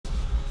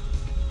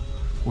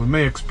we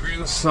may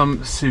experience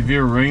some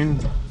severe rain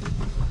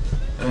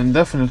and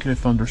definitely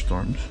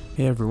thunderstorms.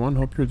 Hey everyone,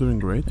 hope you're doing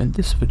great. In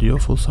this video,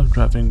 Full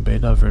Self-Driving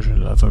Beta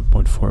version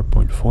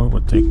 11.4.4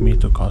 will take me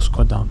to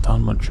Costco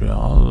downtown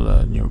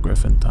Montreal near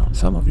Griffintown.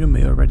 Some of you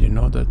may already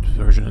know that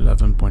version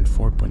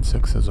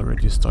 11.4.6 has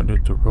already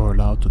started to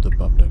roll out to the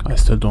public. I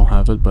still don't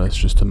have it, but it's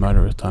just a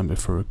matter of time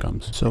before it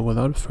comes. So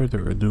without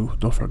further ado,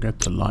 don't forget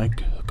to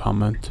like,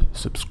 comment,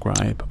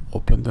 subscribe,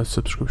 open the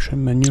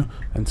subscription menu,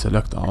 and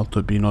select all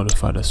to be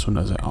notified as soon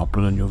as I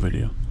upload a new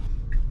video.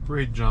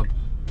 Great job.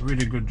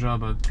 Really good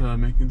job at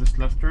making this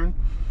left turn.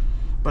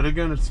 But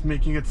again, it's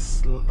making it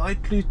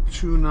slightly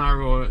too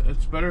narrow.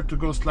 It's better to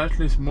go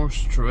slightly more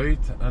straight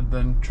and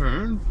then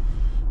turn,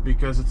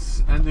 because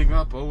it's ending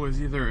up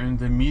always either in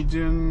the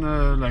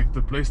median, like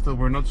the place that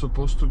we're not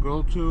supposed to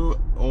go to,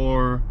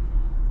 or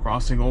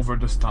crossing over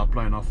the stop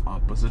line of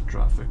opposite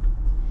traffic.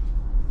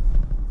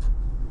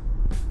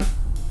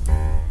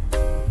 I'm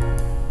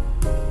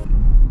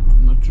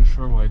not too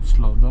sure why it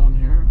slowed down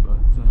here, but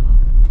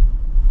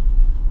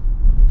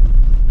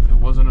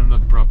wasn't an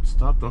abrupt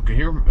stop. Okay,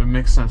 here it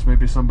makes sense.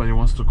 Maybe somebody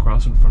wants to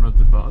cross in front of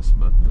the bus,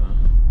 but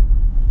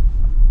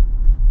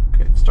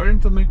okay, it's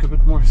starting to make a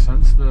bit more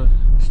sense, the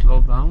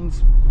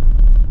slowdowns.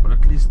 But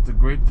at least the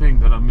great thing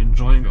that I'm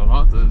enjoying a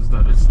lot is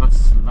that it's not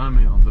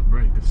slamming on the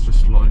brake, it's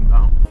just slowing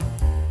down.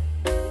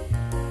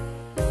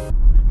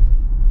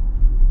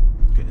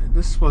 Okay,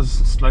 this was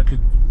slightly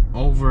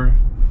over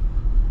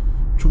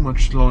too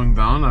much slowing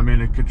down. I mean,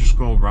 it could just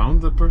go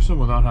around the person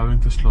without having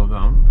to slow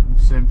down.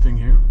 Same thing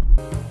here.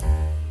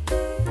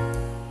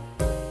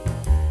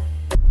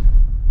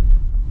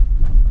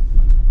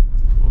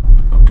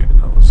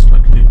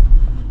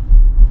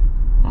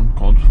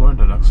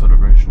 That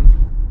acceleration.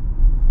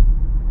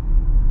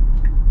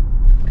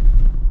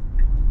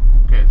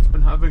 Okay, it's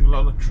been having a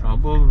lot of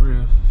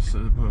trouble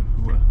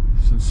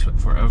since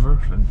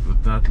forever, and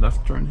with that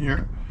left turn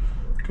here.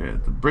 Okay,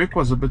 the brake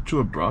was a bit too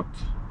abrupt,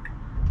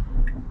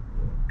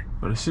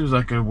 but it seems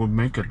like it would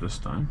make it this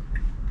time.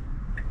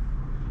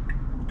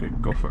 Okay,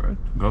 go for it,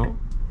 go.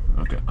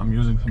 Okay, I'm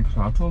using some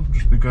throttle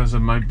just because I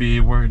might be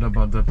worried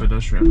about the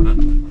pedestrian.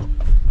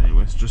 And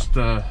anyways, just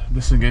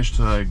disengage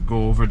till I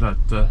go over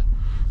that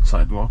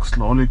sidewalk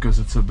slowly, because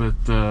it's a bit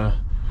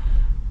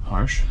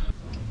harsh.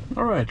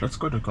 Alright, let's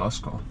go to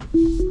Costco.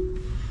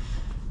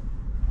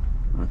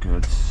 Okay,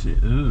 let's see.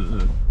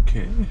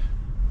 Okay.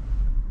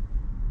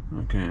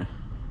 Okay.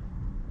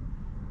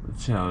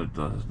 Let's see how it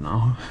does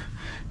now.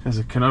 Because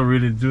it cannot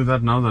really do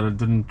that now that it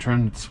didn't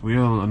turn its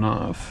wheel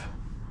enough.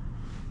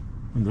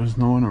 And there's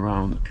no one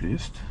around, at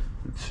least.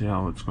 Let's see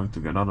how it's going to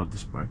get out of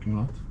this parking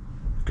lot.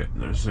 Okay,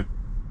 there's a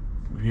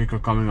vehicle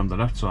coming on the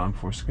left, so I'm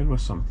forcing it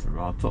with some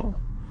throttle.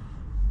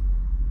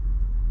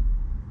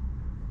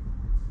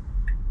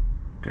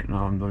 Okay,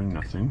 now I'm doing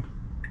nothing.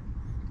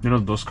 You know,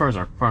 those cars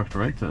are parked,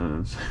 right?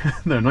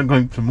 They're not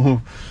going to move.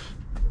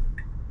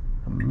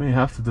 I may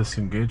have to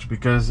disengage,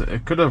 because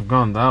it could have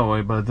gone that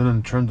way, but it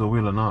didn't turn the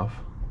wheel enough.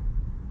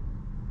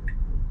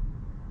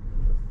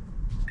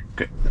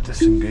 Okay,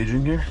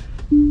 disengaging here.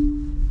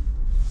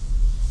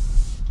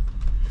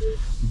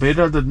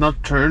 Beta did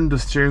not turn the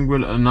steering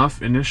wheel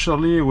enough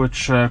initially,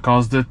 which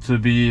caused it to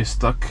be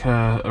stuck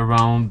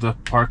around the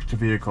parked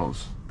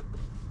vehicles.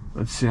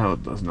 Let's see how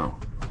it does now.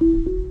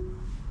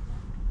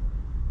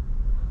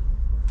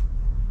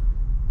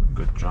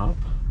 Good job.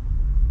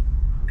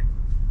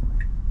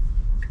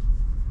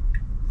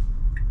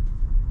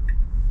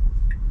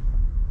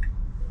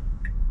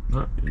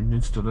 No, it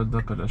needs to let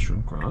the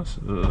pedestrian cross.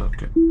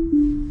 Okay.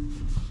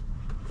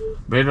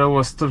 Beta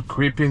was still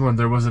creeping when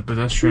there was a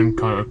pedestrian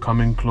car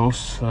coming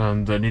close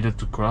and they needed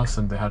to cross,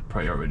 and they had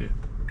priority.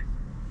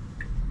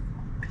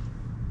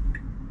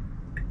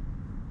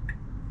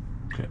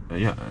 Okay,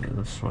 yeah,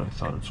 that's what I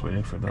thought. It's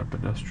waiting for that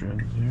pedestrian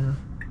here.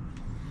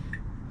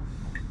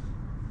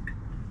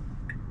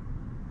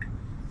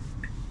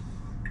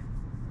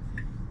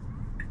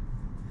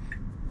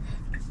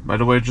 By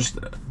the way, just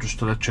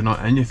to let you know,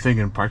 anything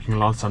in parking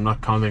lots I'm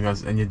not counting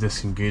as any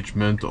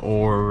disengagement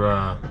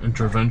or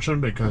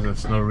intervention, because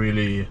it's not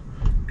really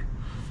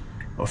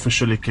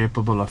officially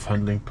capable of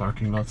handling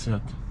parking lots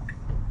yet.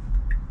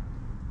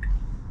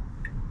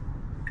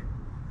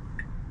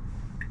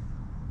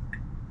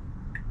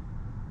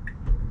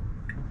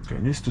 Okay,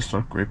 it needs to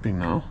start gripping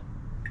now.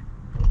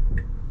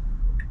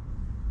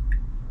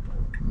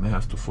 May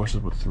have to force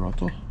it with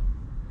throttle.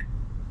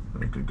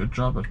 Okay, good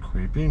job at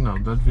creeping. Now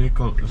that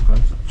vehicle is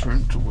going to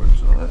turn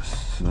towards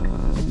us,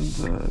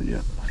 and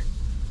yeah.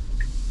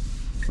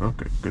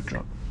 Okay, good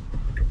job.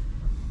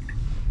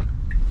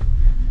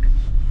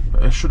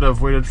 I should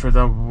have waited for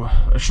that.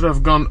 I should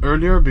have gone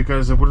earlier,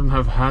 because I wouldn't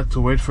have had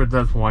to wait for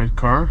that white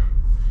car,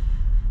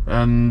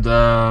 and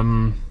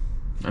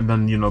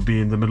then, you know, be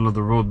in the middle of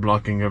the road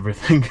blocking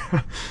everything.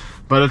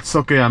 But it's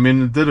okay. I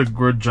mean, it did a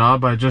good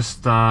job. I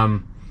just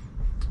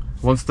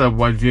once that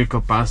white vehicle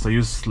passed, I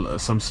used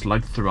some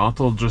slight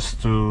throttle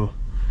just to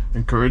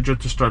encourage it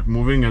to start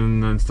moving,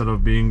 and instead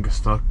of being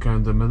stuck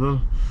in the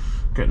middle.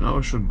 Okay, now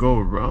I should go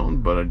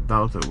around, but I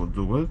doubt it will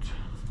do it.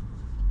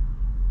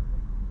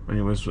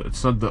 Anyways,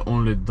 it's not the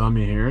only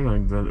dummy here.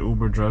 Like, the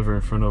Uber driver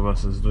in front of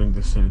us is doing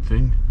the same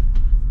thing.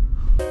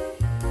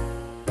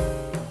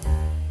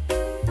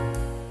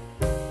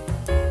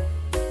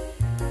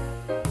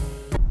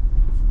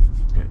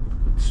 Okay,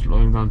 it's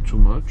slowing down too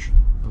much.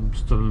 I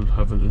still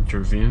haven't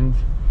intervened.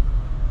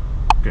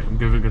 Okay, I'm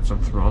giving it some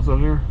throttle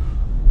here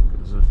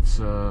because it's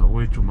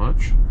way too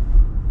much.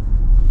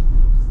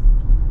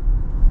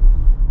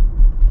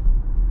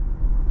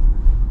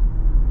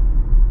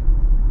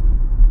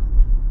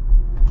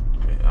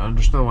 I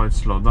understand why it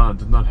slowed down. I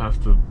did not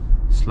have to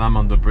slam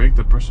on the brake.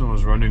 The person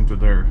was running to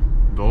their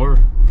door,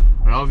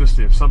 and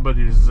obviously if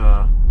somebody is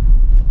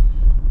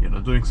you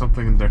know, doing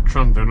something in their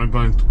trunk, they're not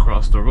going to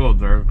cross the road.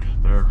 They're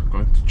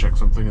going to check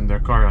something in their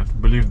car. I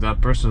believe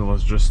that person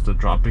was just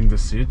dropping the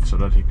seat so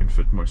that he can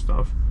fit more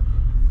stuff.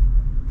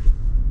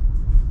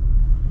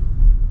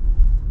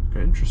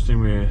 Okay,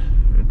 interesting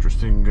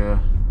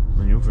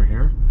maneuver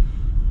here.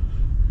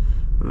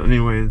 But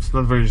anyway, it's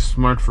not very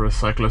smart for a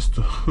cyclist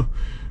to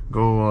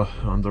go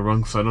on the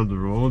wrong side of the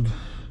road.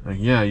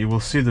 Yeah, you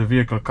will see the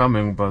vehicle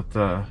coming, but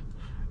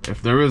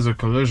if there is a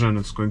collision,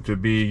 it's going to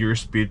be your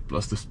speed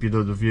plus the speed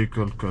of the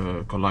vehicle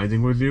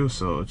colliding with you,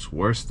 so it's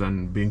worse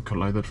than being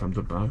collided from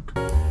the back.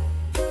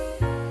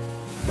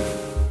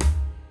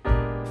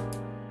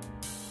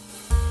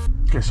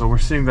 Okay, so we're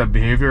seeing that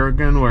behavior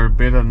again where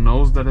Beta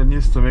knows that it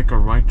needs to make a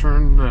right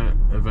turn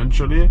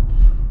eventually,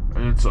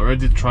 and it's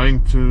already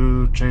trying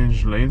to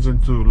change lanes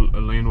into a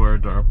lane where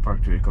there are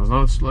parked vehicles.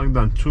 Now it's slowing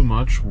down too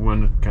much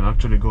when it can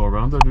actually go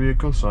around that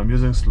vehicle, so I'm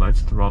using slight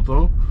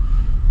throttle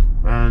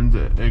and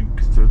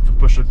to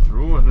push it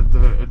through, and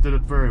it did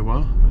it very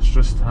well. It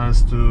just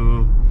has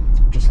to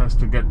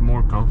get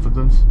more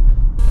confidence.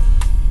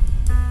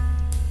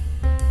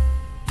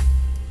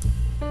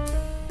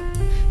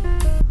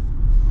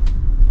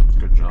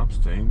 Good job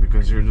staying,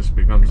 because here this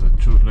becomes a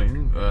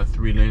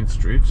 3-lane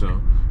street,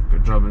 so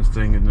good job in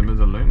staying in the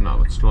middle lane.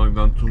 Now it's slowing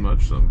down too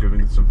much, so I'm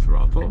giving it some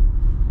throttle.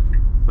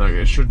 Like,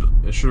 it should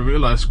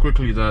realize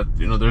quickly that,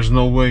 you know, there's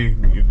no way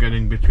you're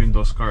getting between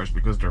those cars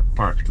because they're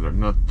parked. They're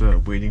not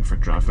waiting for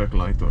traffic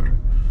light or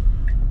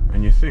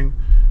anything.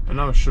 And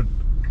now it should,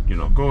 you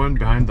know, go in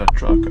behind that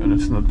truck, and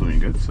it's not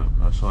doing it. So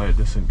that's why I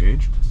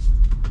disengaged.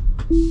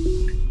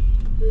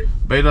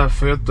 Beta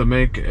failed to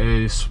make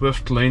a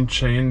swift lane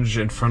change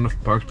in front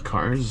of parked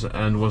cars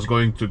and was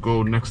going to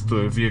go next to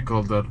a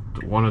vehicle that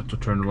wanted to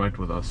turn right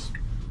with us.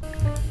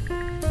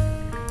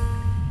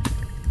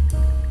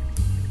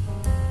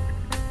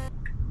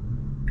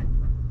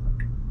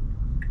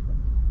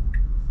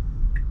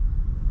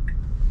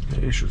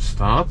 Okay, you should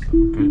stop.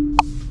 Okay,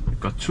 it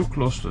got too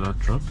close to that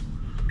truck.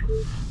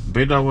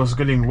 Beta was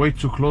getting way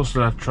too close to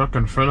that truck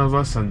in front of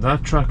us, and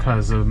that truck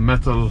has a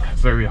metal,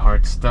 very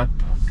hard step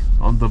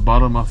on the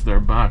bottom of their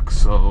back,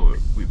 so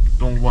we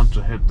don't want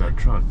to hit that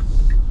truck.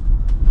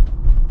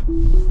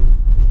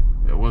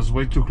 It was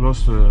way too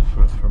close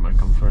for my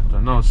comfort,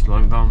 and now it's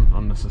slowing down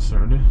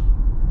unnecessarily.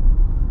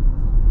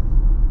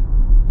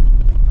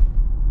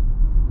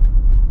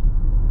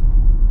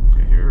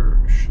 Okay, here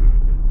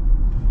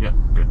yeah,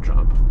 good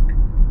job.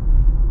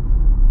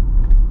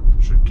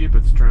 Should keep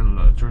its turn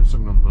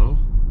signal low,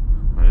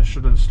 and it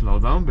shouldn't slow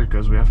down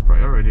because we have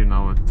priority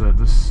now.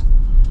 This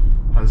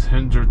has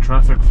hindered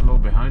traffic flow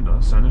behind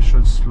us, and it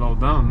should slow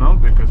down now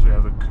because we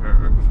have a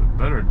curve. It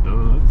better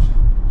do it.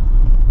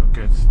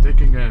 Okay, it's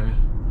taking a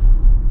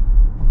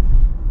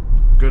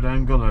good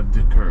angle at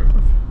the curve,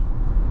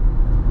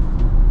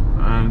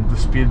 and the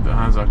speed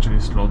has actually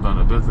slowed down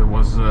a bit. It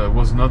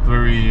was not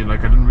very,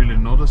 like, I didn't really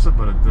notice it,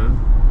 but it did.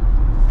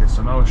 Okay,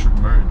 so now I should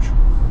merge.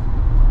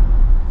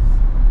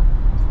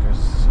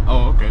 Because,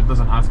 oh, okay, it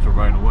doesn't have to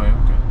right away.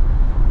 Okay.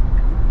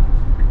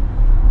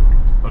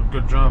 But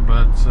good job,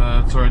 but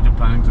it's already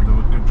planning to do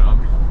it. Good job,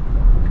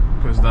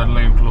 because that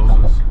lane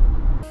closes.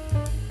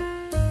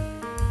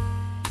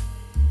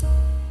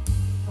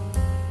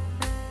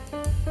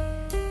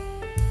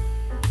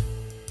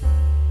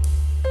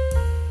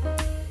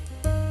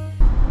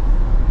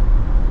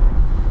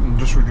 I'm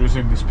just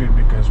reducing the speed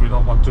because we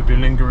don't want to be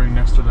lingering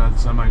next to that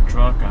semi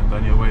truck, and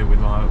anyway we're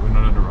not in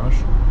a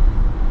rush.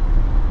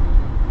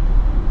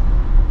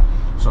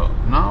 So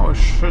now it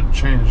should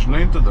change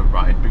lane to the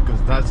right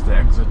because that's the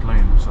exit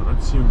lane. So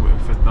let's see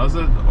if it does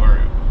it, or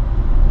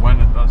when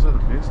it does it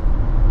at least.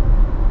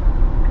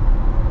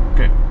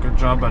 Okay, good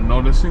job at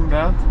noticing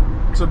that.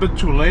 It's a bit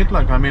too late.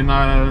 Like, I mean,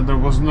 there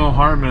was no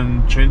harm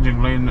in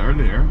changing lane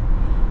earlier,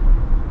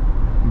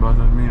 but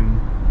I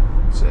mean,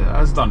 it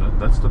has done it.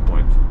 That's the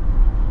point.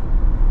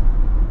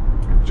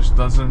 It just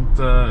doesn't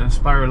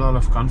inspire a lot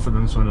of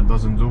confidence when it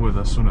doesn't do it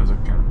as soon as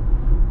it can.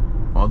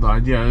 Well, the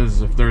idea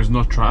is, if there is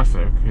no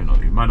traffic, you know,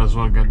 you might as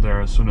well get there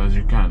as soon as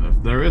you can.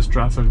 If there is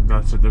traffic,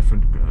 that's a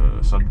different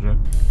subject.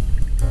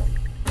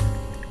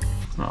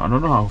 I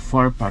don't know how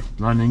far path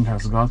planning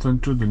has gotten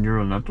to the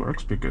neural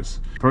networks, because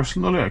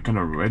personally I can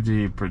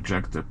already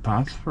project the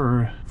path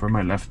for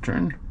my left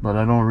turn, but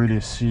I don't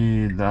really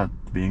see that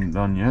being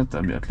done yet.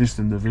 I mean, at least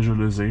in the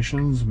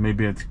visualizations.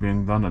 Maybe it's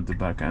being done at the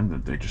back end,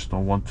 that they just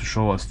don't want to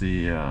show us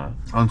the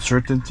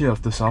uncertainty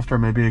of the software.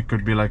 Maybe it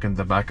could be like in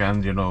the back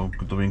end, you know,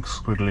 doing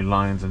squiggly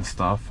lines and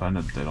stuff, and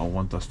they don't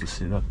want us to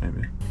see that,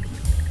 maybe.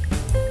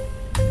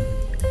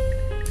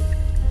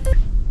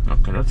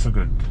 Okay, that's a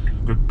good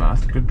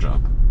path, good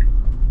job.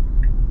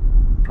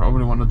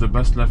 Probably one of the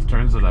best left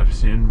turns that I've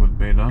seen with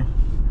Beta.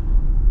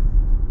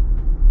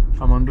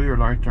 Come on, do your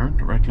right turn,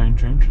 right lane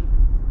change.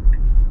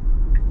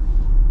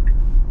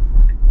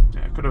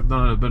 Yeah, I could have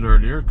done it a bit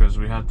earlier because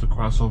we had to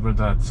cross over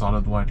that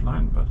solid white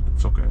line, but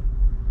it's okay.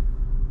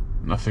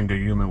 Nothing a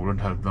human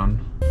wouldn't have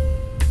done.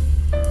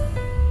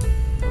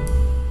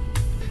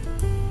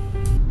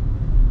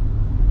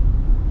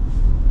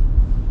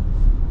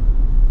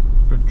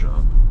 Good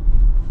job.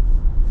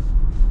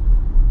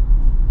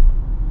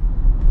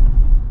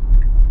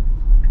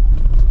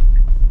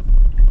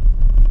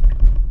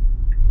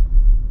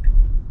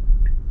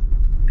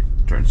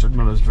 Turn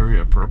signal is very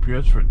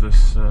appropriate for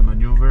this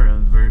maneuver,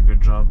 and very good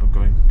job of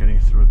getting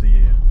through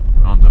the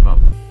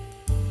roundabout.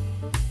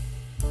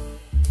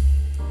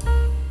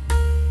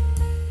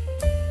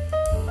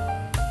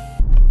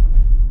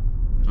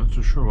 Not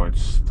too sure why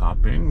it's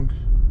stopping.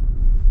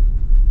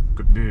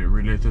 Could be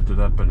related to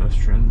that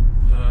pedestrian,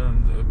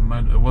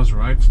 and it was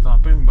right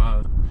stopping,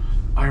 but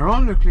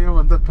ironically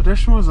when the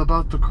pedestrian was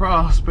about to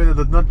cross, Beta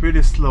did not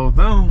really slow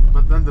down,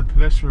 but then the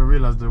pedestrian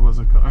realized there was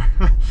a car.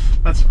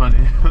 That's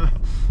funny.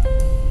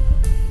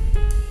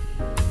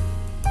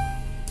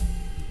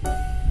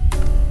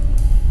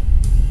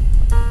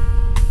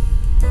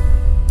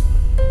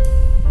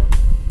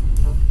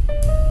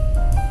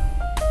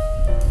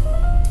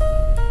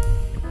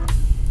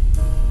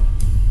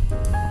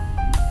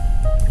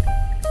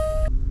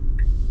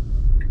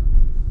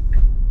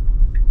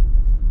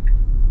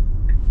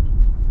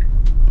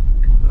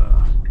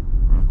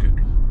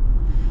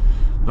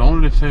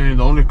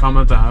 The only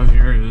comment I have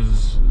here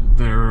is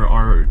there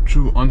are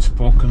two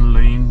unspoken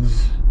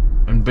lanes,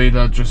 and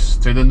Beta just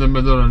stayed in the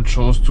middle and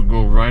chose to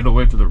go right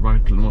away to the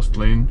rightmost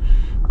lane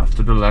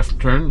after the left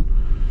turn.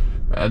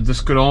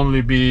 This could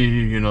only be,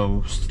 you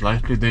know,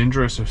 slightly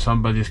dangerous if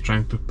somebody is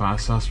trying to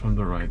pass us from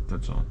the right,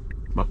 that's all.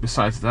 But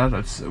besides that,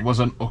 it was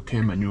an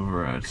okay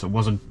maneuver. It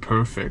wasn't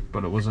perfect,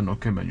 but it was an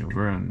okay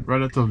maneuver and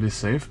relatively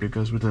safe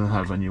because we didn't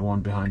have anyone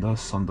behind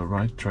us on the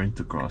right trying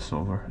to cross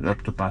over,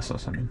 to pass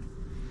us, I mean.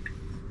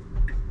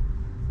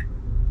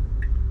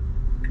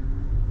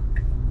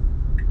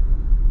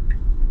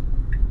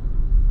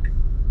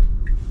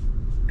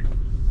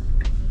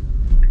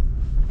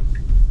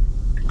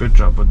 Good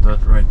job with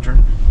that right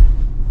turn.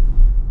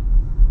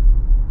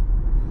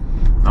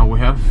 Now we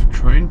have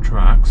train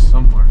tracks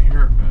somewhere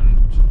here, and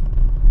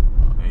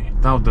I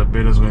doubt that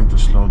Beta is going to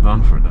slow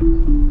down for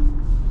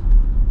them.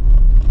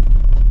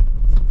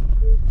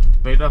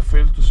 Beta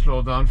failed to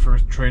slow down for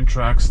train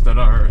tracks that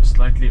are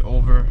slightly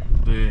over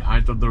the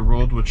height of the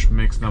road, which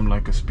makes them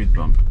like a speed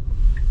bump.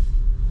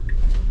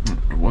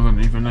 It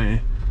wasn't even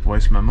a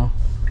voice memo.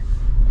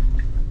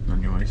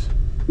 Anyways.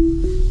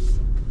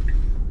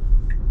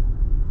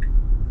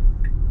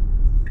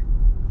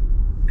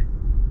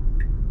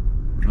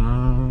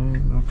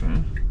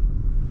 Okay.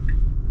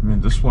 I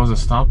mean, this was a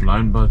stop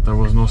line, but there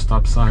was no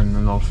stop sign,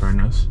 in all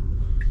fairness.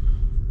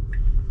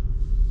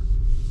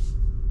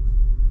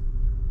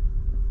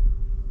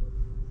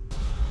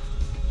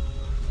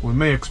 We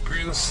may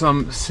experience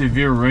some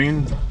severe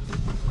rain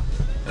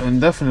and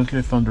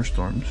definitely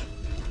thunderstorms.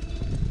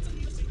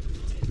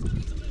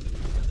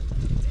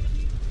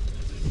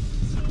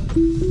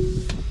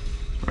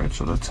 Alright,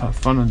 so let's have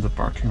fun in the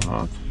parking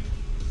lot.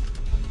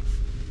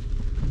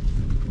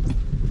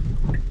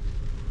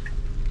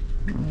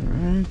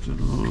 Alright, a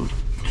little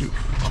too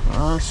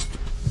fast.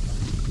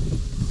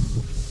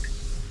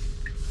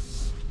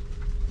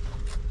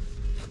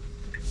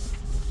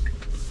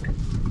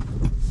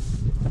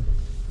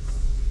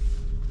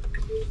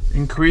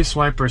 Increase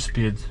wiper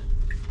speed.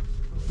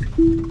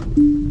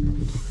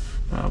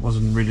 It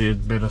wasn't really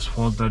Beta's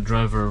fault. That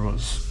driver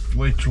was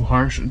way too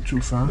harsh and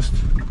too fast.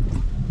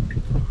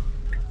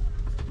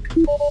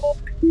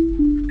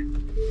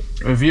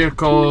 A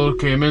vehicle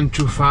came in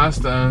too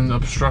fast and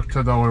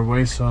obstructed our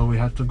way, so we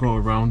had to go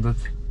around it.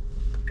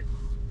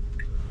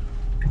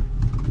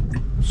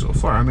 So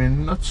far, I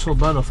mean, not so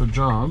bad of a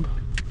job.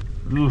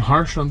 A little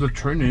harsh on the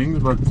turning,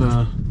 but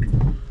not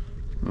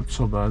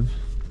so bad.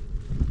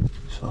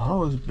 So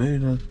how is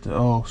Beta?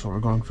 Oh, so we're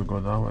going to go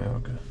that way,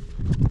 okay.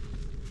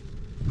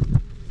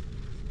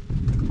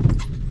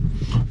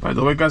 By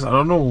the way, guys, I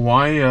don't know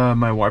why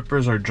my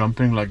wipers are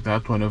jumping like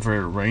that whenever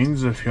it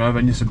rains. If you have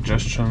any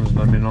suggestions,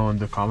 let me know in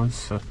the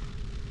comments. The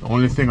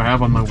only thing I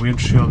have on my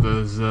windshield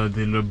is the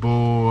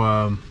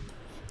Bluue.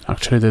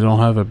 Actually, they don't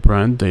have a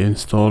brand. They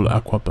install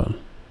Autopilot.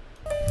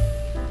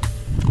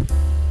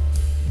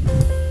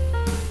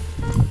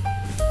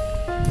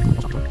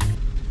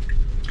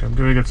 Okay, I'm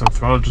giving it some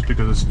throttle just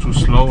because it's too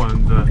slow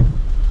and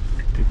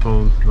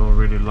people don't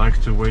really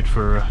like to wait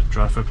for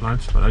traffic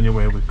lights. But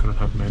anyway, we couldn't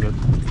have made it.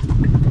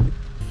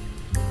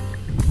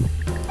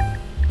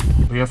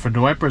 But yeah, for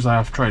the wipers I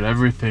have tried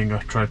everything.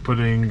 I've tried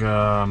putting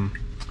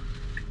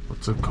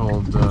what's it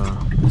called,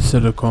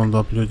 silicone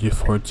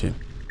WD-40,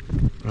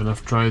 and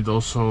I've tried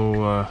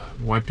also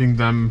wiping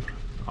them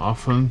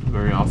often,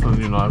 very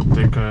often. You know, I would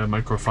take a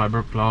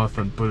microfiber cloth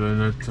and put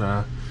in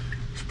it,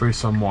 spray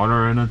some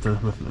water in it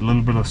with a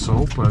little bit of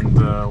soap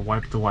and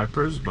wipe the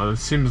wipers. But it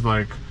seems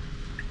like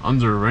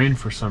under rain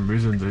for some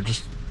reason they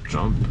just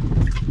jump.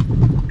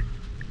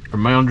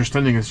 From my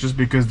understanding, it's just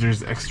because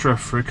there's extra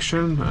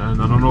friction,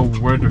 and I don't know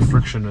where the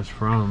friction is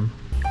from.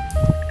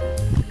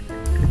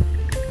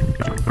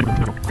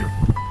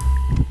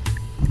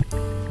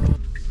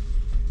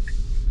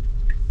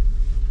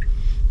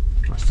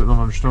 I still don't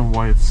understand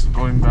why it's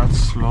going that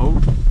slow.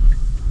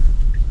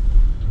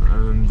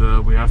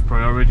 And we have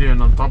priority,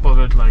 and on top of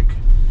it, like,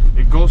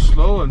 it goes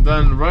slow, and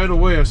then right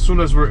away, as soon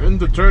as we're in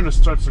the turn, it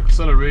starts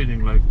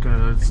accelerating. Like,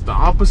 it's the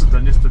opposite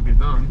that needs to be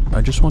done.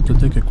 I just want to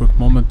take a quick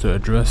moment to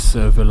address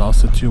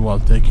velocity while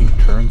taking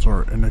turns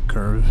or in a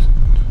curve.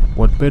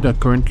 What Beta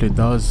currently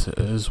does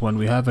is when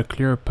we have a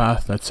clear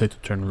path, let's say to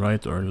turn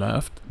right or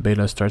left,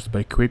 Beta starts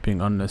by creeping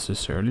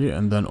unnecessarily,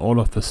 and then all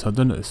of a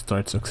sudden it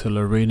starts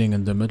accelerating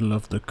in the middle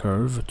of the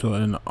curve to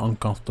an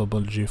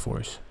uncomfortable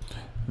g-force.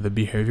 The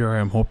behavior I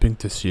am hoping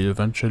to see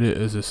eventually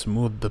is a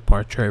smooth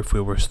departure if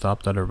we were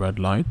stopped at a red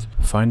light,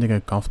 finding a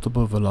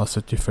comfortable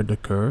velocity for the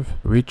curve,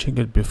 reaching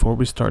it before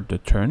we start the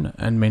turn,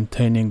 and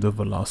maintaining the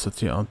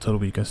velocity until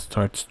we can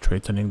start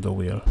straightening the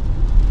wheel.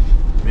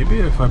 Maybe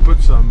if I put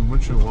some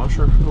windshield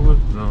washer fluid?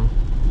 No.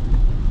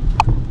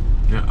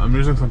 Yeah, I'm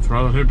using some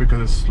throttle here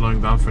because it's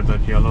slowing down for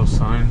that yellow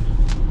sign,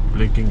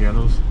 blinking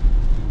yellows.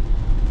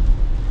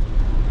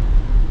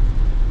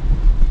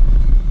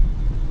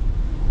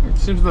 It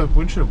seems like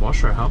windshield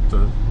washer helped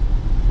the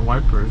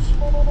wipers.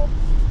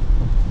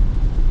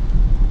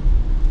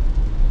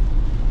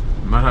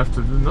 Might have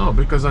to do no,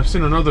 because I've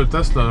seen another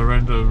Tesla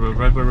right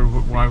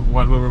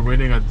while we were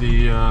waiting at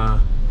the.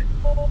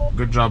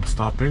 Good job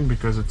stopping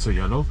because it's a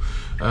yellow.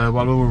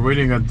 While we were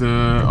waiting at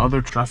the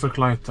other traffic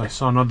light, I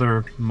saw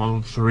another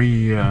Model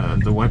 3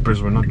 and the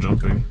wipers were not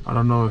jumping. I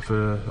don't know if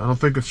I don't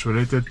think it's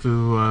related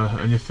to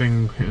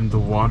anything in the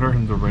water,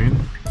 in the rain.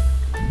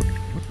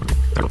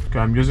 Okay,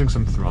 I'm using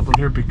some throttle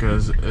here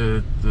because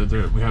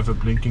we have a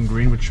blinking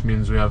green, which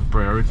means we have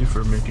priority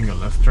for making a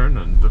left turn,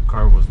 and the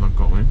car was not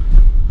going.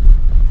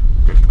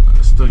 Okay,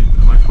 still,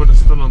 my foot is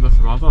still on the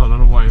throttle. I don't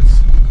know why it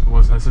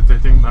was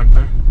hesitating back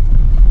there.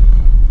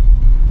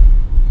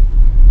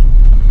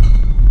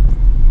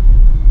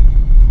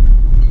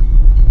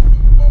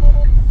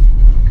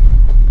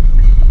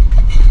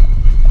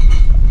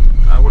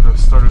 I would have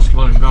started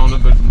slowing down a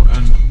bit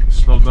and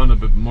slowed down a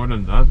bit more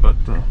than that, but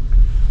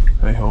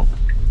hey ho.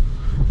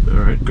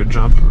 Alright, good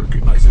job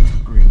recognizing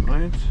the green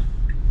light.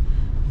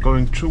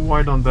 Going too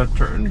wide on that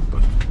turn,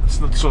 but it's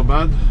not so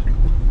bad.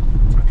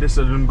 At least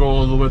I didn't go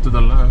all the way to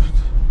the left.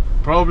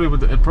 It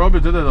probably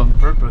did it on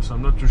purpose,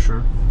 I'm not too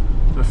sure.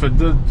 If it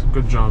did,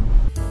 good job.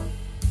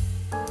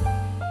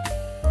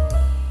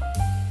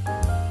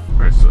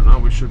 Alright, so now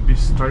we should be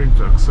starting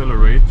to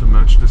accelerate to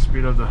match the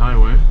speed of the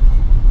highway.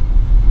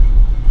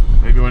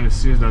 Maybe when it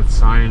sees that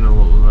sign, it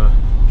will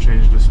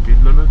change the speed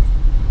limit.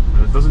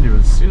 But it doesn't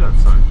even see that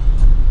sign.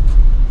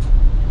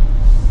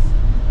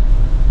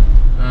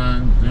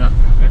 And yeah,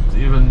 it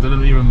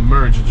didn't even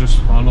merge, it just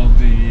followed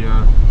the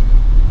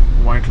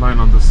white line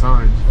on the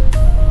side.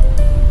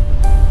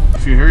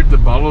 If you heard the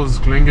bottles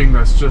clinking,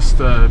 that's just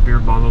beer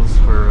bottles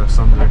for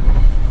Sunday.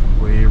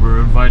 We were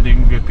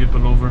inviting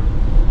people over.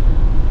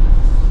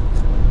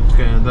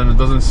 Okay, and then it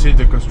doesn't see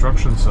the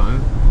construction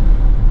sign.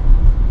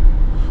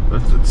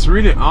 But it's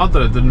really odd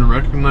that it didn't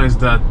recognize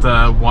that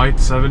white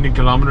 70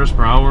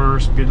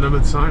 km/h speed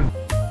limit sign.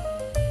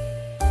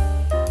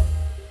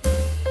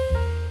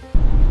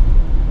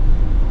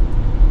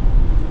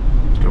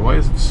 Why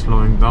is it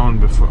slowing down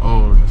before?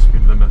 Oh, the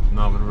speed limit.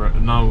 Now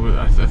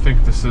I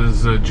think this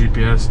is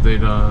GPS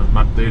data,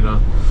 map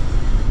data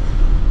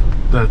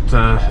that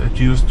it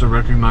used to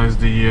recognize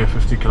the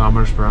 50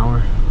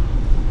 km/h.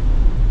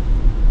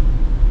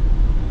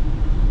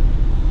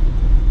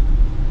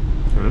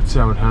 Okay, let's see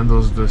how it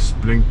handles this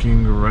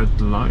blinking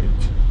red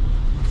light.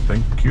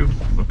 Thank you.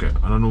 Okay,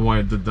 I don't know why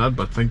it did that,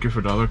 but thank you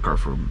for the other car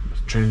for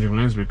changing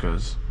lanes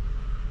because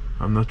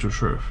I'm not too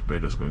sure if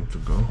Beta's going to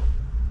go.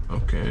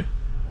 Okay.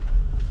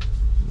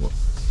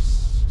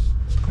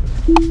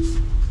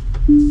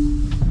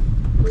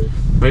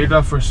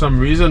 Beta for some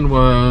reason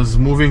was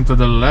moving to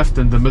the left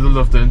in the middle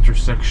of the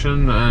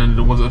intersection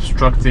and was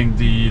obstructing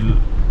the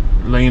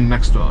lane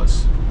next to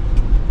us.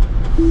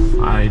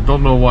 I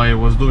don't know why it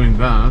was doing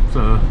that.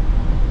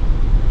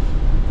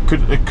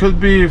 It could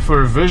be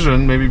for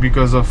vision, maybe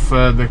because of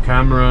the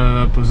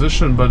camera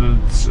position, but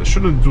it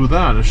shouldn't do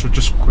that. It should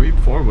just creep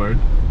forward.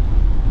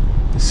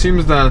 It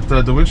seems that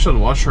the windshield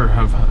washer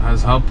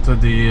has helped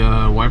the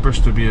wipers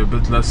to be a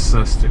bit less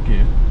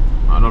sticky.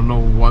 I don't know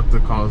what the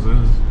cause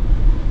is.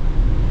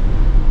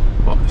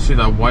 See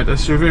that white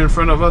SUV in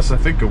front of us? I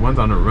think it went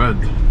on a red,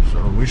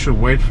 so we should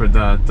wait for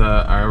that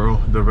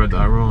arrow, the red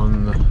arrow,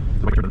 and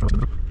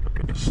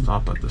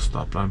stop at the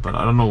stop line. But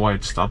I don't know why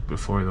it stopped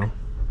before though.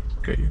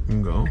 Okay, you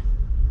can go.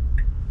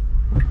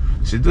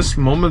 See this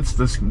moment,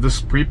 this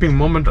creeping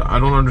moment, I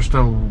don't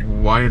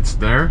understand why it's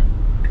there.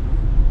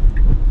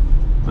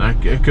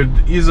 Like, I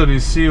could easily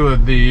see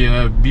with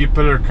the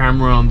B-pillar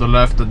camera on the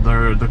left that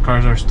the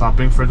cars are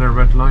stopping for their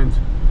red lines.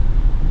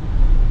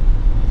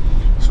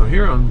 So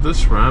here on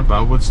this ramp,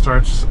 I would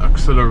start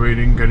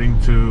accelerating, getting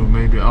to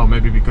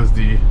maybe because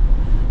the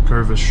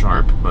curve is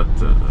sharp, but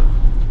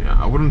yeah,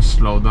 I wouldn't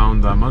slow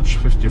down that much.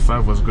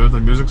 55 was good.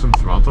 I'm using some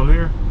throttle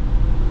here.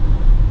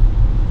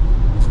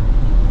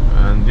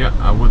 And yeah,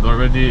 I would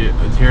already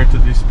adhere to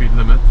the speed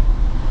limit.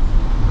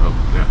 Oh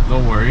yeah,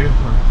 don't worry,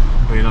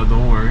 Beta,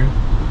 don't worry.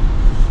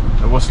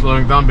 I was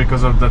slowing down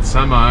because of that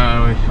semi.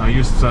 I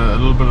used a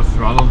little bit of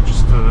throttle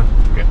just to...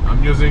 Okay,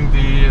 I'm using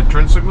the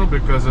turn signal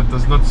because it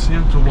does not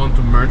seem to want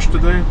to merge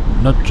today.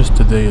 Not just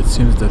today, it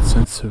seems that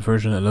since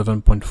version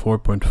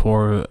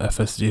 11.4.4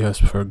 FSD has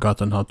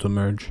forgotten how to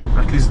merge.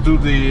 At least do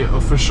the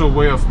official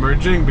way of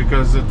merging,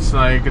 because it's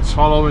like it's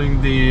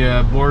following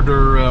the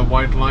border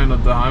white line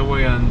of the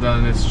highway, and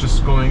then it's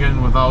just going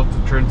in without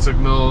the turn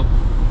signal,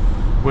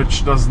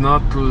 which does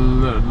not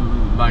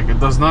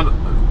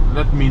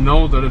let me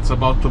know that it's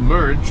about to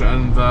merge,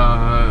 and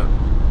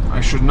I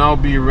should now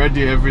be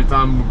ready every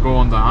time we go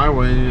on the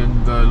highway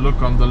and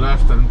look on the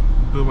left and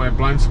do my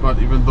blind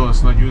spot, even though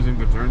it's not using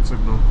the turn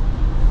signal.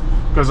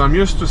 Because I'm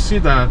used to see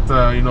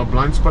that you know,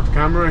 blind spot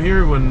camera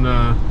here when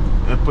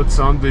it puts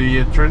on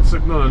the turn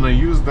signal, and I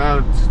use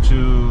that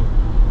to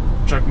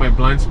check my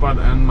blind spot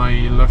and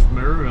my left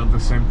mirror at the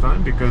same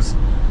time, because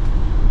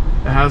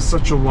it has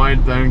such a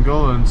wide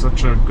angle and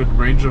such a good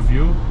range of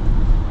view.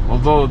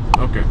 Although,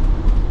 okay,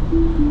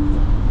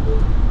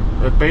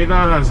 the Beta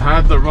has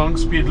had the wrong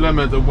speed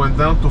limit. It went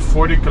down to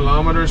 40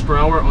 kilometers per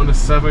hour on a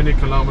 70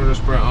 kilometers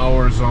per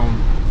hour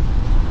zone.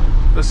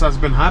 This has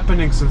been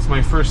happening since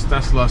my first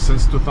Tesla,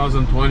 since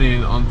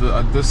 2020.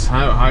 At this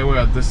highway,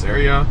 at this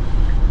area,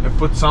 it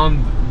puts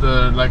on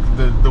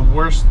the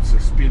worst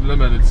speed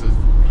limit. It's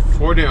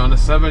 40 on a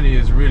 70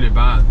 is really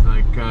bad.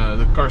 Like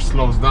the car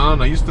slows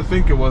down. I used to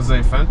think it was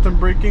a phantom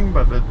braking,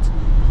 but it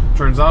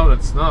turns out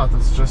it's not.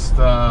 It's just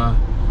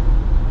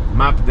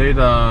map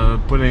data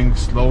putting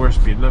slower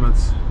speed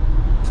limits.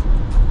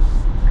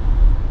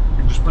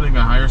 I'm just putting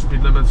a higher speed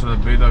limit so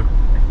that Beta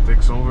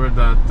takes over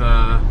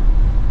that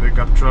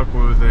pickup truck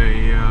with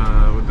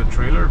the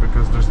trailer,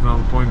 because there's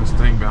no point in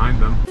staying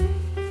behind them.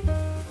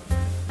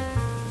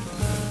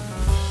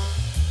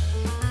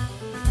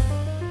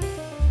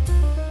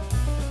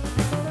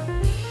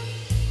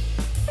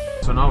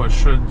 So now it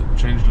should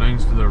change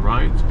lanes to the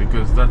right,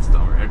 because that's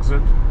our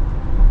exit.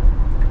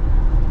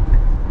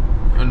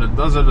 And it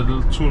does it a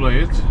little too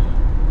late.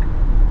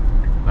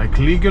 Like,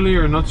 legally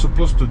you're not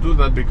supposed to do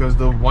that, because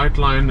the white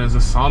line is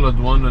a solid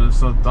one and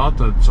it's not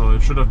dotted, so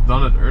it should have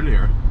done it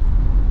earlier.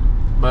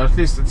 But at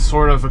least it's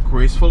sort of a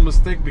graceful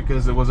mistake,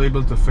 because it was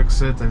able to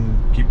fix it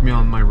and keep me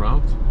on my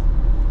route.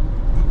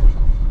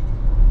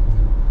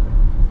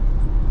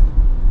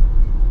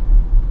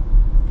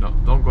 No,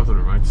 don't go to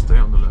the right, stay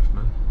on the left,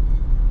 man.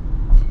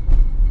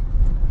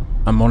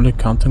 I'm only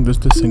counting this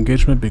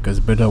disengagement because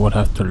Beta would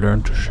have to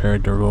learn to share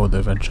the road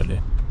eventually.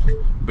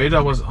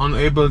 Beta was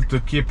unable to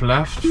keep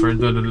left for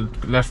the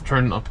left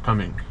turn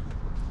upcoming.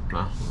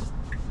 Nah,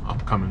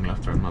 upcoming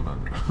left turn, my bad.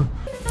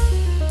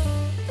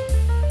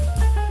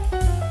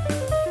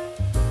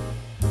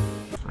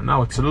 And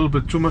now it's a little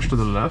bit too much to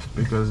the left,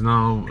 because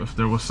now if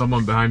there was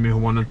someone behind me who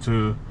wanted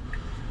to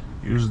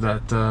use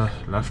that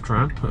left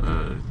ramp,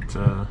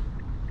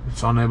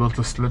 it's unable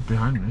to slip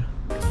behind me.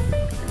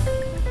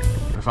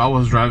 If I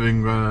was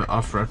driving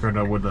off record,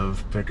 I would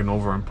have taken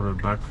over and put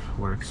it back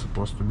where it's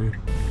supposed to be.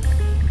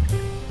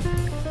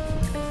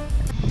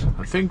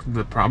 I think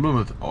the problem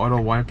with auto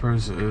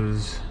wipers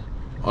is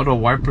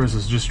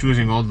just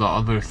using all the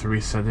other 3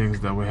 settings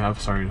that we have.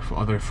 Sorry,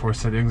 other 4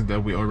 settings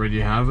that we already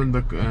have in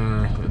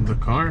the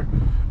car,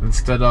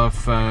 instead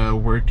of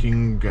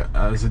working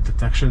as a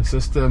detection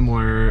system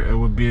where it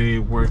would be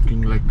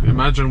working like,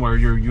 imagine where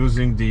you're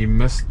using the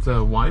mist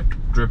wipe,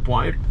 drip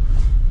wipe.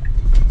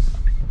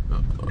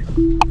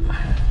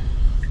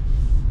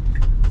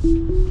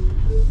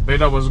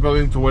 Beta was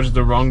going towards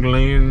the wrong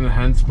lane,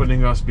 hence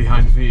putting us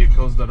behind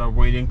vehicles that are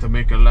waiting to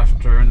make a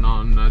left turn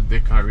on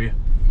Dekari.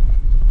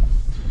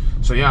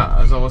 So yeah,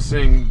 as I was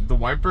saying, the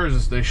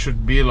wipers, they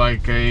should be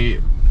like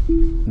a...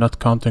 Not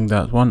counting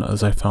that one,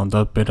 as I found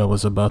out Beta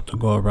was about to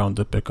go around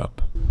the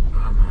pickup.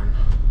 Oh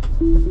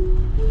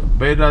man.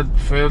 Beta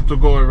failed to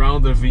go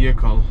around the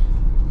vehicle.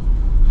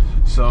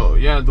 So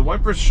yeah, the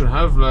wipers should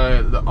have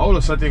the auto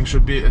setting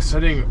should be a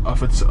setting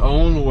of its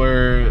own,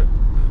 where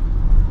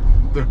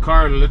the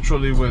car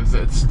literally with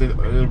its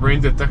rain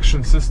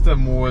detection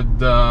system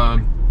would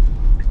I'm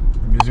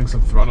using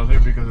some throttle here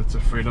because it's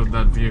afraid of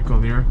that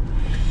vehicle here.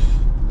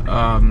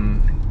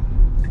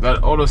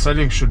 that auto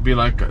setting should be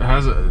like, it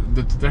has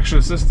the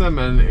detection system,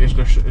 and it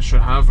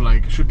should have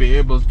like, should be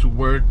able to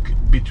work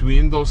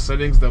between those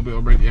settings that we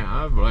already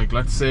have. Like,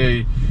 let's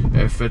say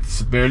if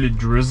it's barely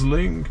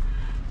drizzling,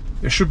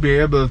 it should be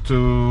able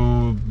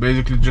to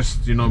basically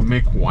just, you know,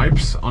 make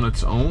wipes on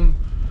its own.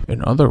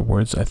 In other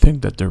words, I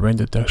think that the rain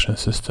detection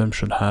system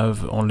should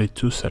have only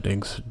 2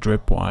 settings,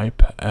 drip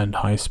wipe and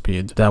high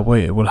speed. That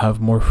way it will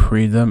have more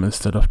freedom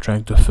instead of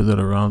trying to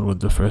fiddle around with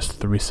the first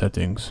 3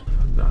 settings.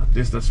 At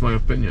least that's my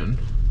opinion.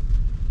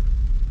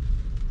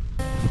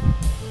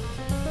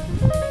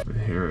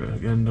 Here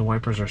again, the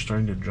wipers are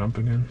starting to jump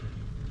again.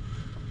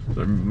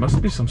 There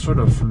must be some sort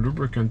of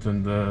lubricant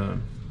in the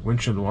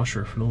windshield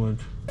washer fluid.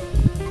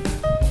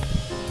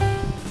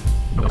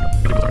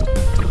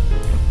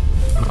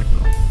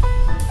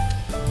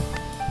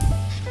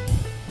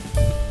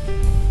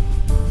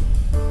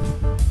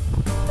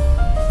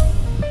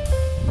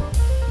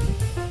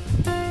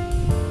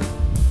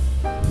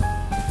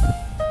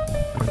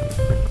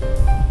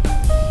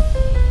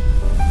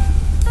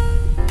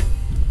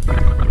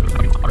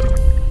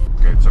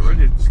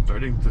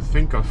 To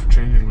think of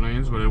changing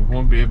lanes, but it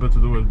won't be able to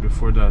do it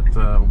before that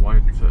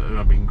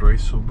gray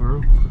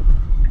Subaru.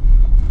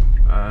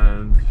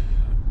 And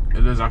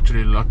it is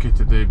actually lucky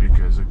today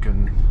because it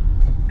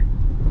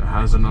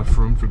has enough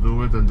room to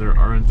do it, and there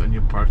aren't any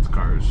parked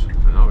cars.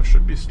 And now it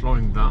should be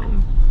slowing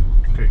down.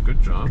 Okay,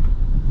 good job.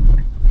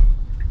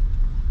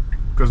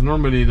 Because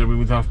normally we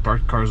would have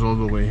parked cars all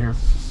the way here.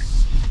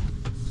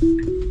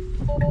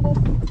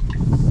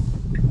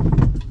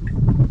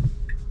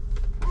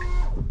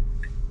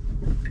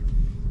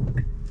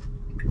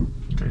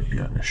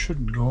 Yeah, it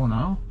should go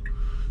now,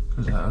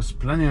 because it has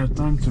plenty of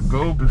time to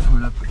go before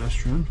that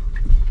pedestrian.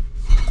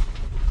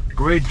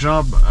 Great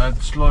job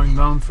at slowing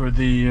down for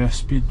the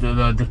speed,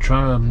 not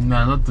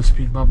the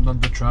speed bump,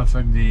 not the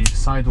traffic, the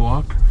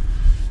sidewalk,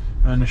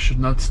 and it should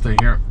not stay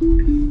here.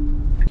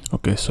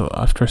 Okay, so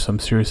after some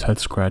serious head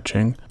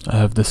scratching, I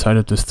have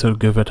decided to still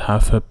give it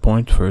half a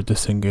point for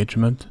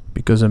disengagement,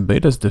 because in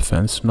Beta's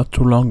defense, not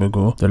too long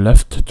ago, the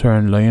left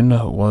turn lane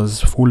was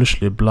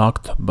foolishly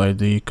blocked by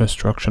the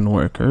construction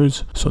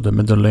workers, so the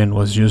middle lane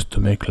was used to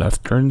make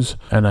left turns,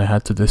 and I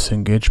had to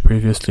disengage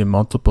previously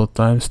multiple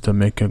times to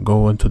make it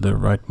go into the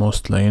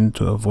rightmost lane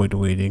to avoid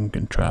waiting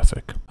in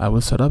traffic. I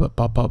will set up a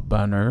pop-up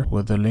banner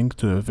with a link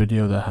to a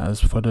video that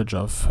has footage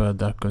of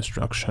that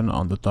construction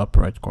on the top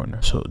right corner.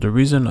 So the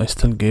reason I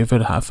still gave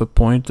it half a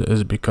point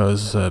is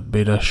because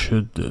Beta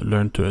should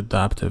learn to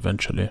adapt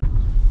eventually.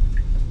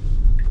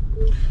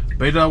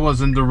 Beta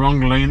was in the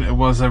wrong lane. It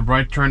was a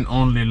right turn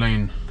only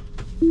lane.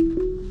 Oh,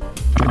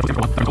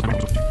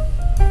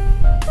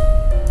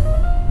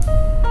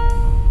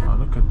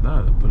 look at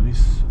that, a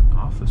police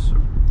officer.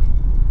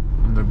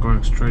 And they're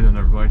going straight in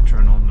a right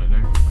turn only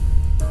lane.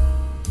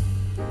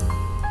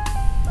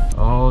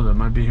 Oh, they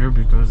might be here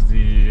because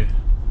the...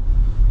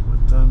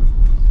 What time?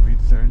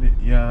 3:30?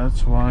 Yeah,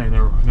 that's why.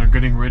 They're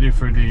getting ready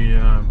for the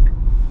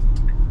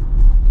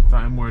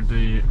time where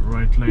the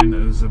right lane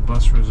is a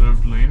bus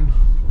reserved lane.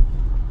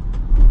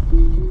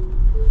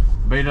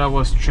 Beta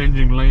was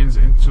changing lanes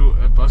into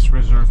a bus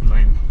reserved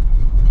lane.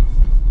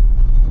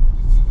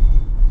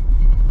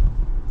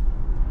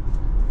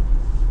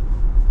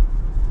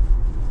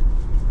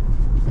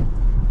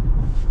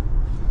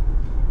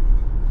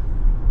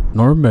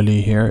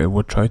 Normally here it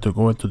would try to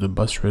go into the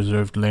bus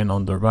reserved lane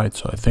on the right,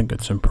 so I think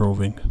it's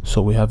improving.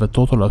 So we have a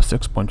total of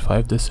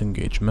 6.5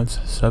 disengagements,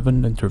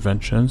 7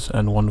 interventions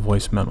and 1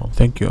 voice memo.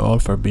 Thank you all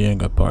for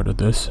being a part of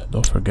this.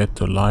 Don't forget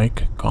to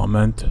like,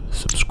 comment,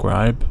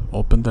 subscribe,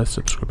 open that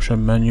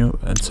subscription menu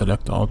and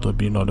select all to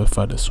be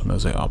notified as soon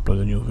as I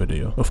upload a new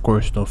video. Of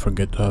course, don't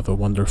forget to have a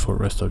wonderful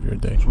rest of your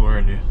day. Too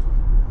early.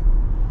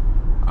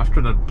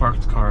 After that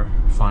parked car,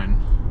 fine.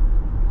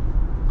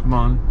 Come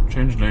on,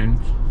 change lanes.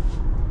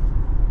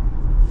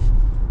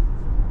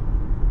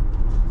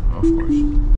 Of course.